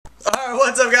Alright,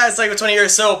 what's up guys, Psycho20 here.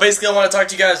 So basically I want to talk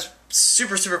to you guys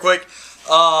super quick.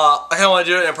 I kind of want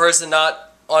to do it in person,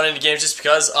 not on any games, just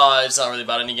because it's not really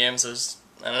about any games, so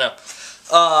I don't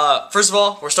know. First of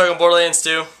all, we're starting on Borderlands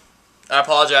 2. I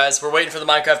apologize. We're waiting for the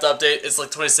Minecraft update. It's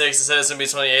like 26, it said it's going to be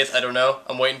 28th. I don't know.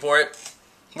 I'm waiting for it.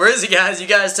 Where is it, guys? You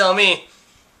guys tell me.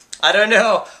 I don't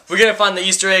know. We're going to find the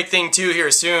Easter egg thing too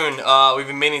here soon. We've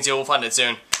been meaning to. We'll find it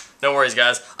soon. No worries,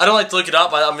 guys. I don't like to look it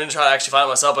up. I'm going to try to actually find it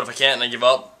myself, but if I can't and I give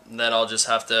up, then I'll just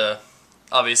have to,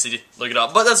 obviously, look it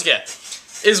up. But that's okay.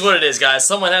 It is what it is, guys.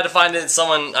 Someone had to find it,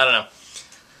 someone, I don't know.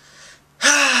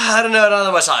 I don't know, I don't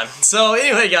have much time. So,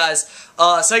 anyway, guys,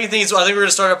 second thing is, I think we're going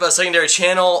to start up a secondary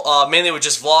channel, mainly with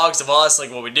just vlogs of us, like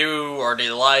what we do, our daily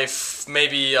life,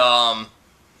 maybe,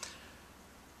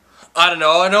 I don't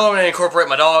know. I know I'm going to incorporate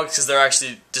my dogs because they're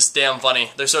actually just damn funny.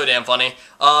 They're so damn funny.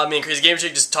 Me and Crazy Gamer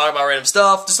Chick just talk about random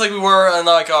stuff, just like we were in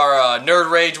like our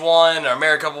Nerd Rage one, our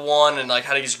Married Couple one, and like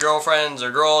how to get your girlfriends or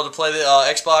girl to play the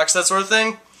Xbox, that sort of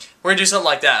thing. We're going to do something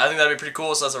like that. I think that'd be pretty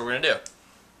cool, so that's what we're going to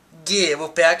do. Yeah,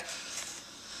 Wolfpack.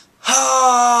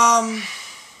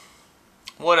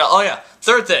 What else? Oh yeah,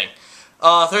 third thing.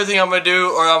 Third thing I'm going to do,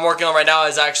 or I'm working on right now,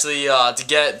 is actually to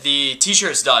get the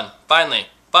t-shirts done. Finally,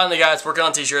 guys, working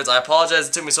on t-shirts. I apologize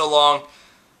it took me so long.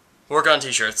 Working on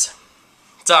t-shirts.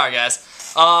 Sorry, guys.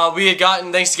 We had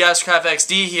gotten, thanks to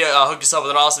GasCraftXD, he hooked us up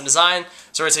with an awesome design.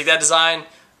 So we're going to take that design,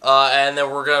 and then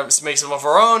we're going to make some of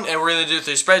our own, and we're going to do it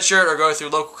through Spreadshirt or go through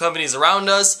local companies around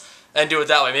us and do it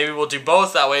that way. Maybe we'll do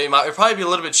both that way. It'll probably be a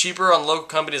little bit cheaper on local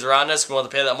companies around us if we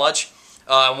want to pay that much.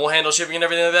 And we'll handle shipping and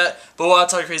everything like that. But we'll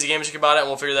talk to Crazy Gamer Chick about it, and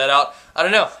we'll figure that out. I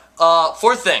don't know.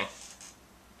 Fourth thing.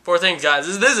 Four things, guys.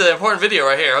 This is an important video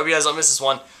right here. I hope you guys don't miss this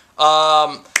one.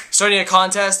 Starting a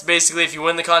contest. Basically, if you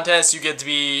win the contest, you get to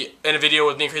be in a video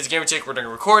with me and Crazy Gamer Chick. We're going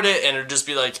to record it, and it'll just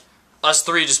be like us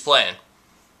three just playing.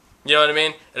 You know what I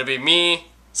mean? It'll be me,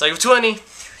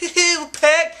 Psycho20,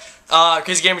 Peck,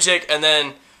 Crazy Gamer Chick, and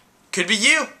then could be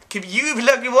you. Could be you if you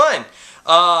lucky one.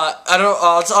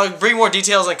 I'll bring more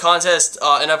details on contest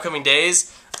in upcoming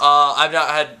days. I've not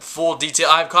had full detail.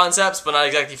 I have concepts, but not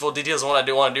exactly full details on what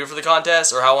I want to do for the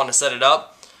contest or how I want to set it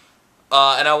up.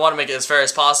 And I want to make it as fair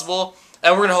as possible.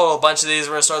 And we're going to hold a bunch of these.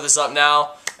 We're going to start this up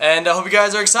now. And I hope you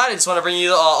guys are excited. Just want to bring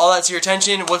you all that to your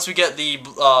attention. Once we get the,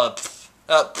 the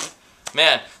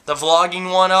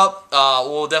vlogging one up,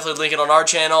 we'll definitely link it on our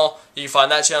channel. You can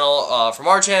find that channel from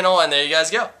our channel, and there you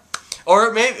guys go.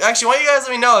 Or maybe, actually, why don't you guys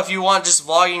let me know if you want just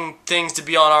vlogging things to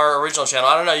be on our original channel.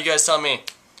 I don't know. You guys tell me.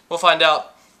 We'll find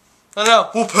out. I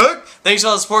don't know. Wolfpack. Thanks for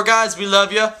all the support, guys. We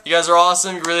love you. You guys are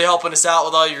awesome. You're really helping us out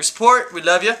with all your support. We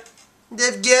love you.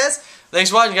 Love you guys.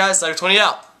 Thanks for watching, guys. Psycho20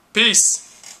 out. Peace.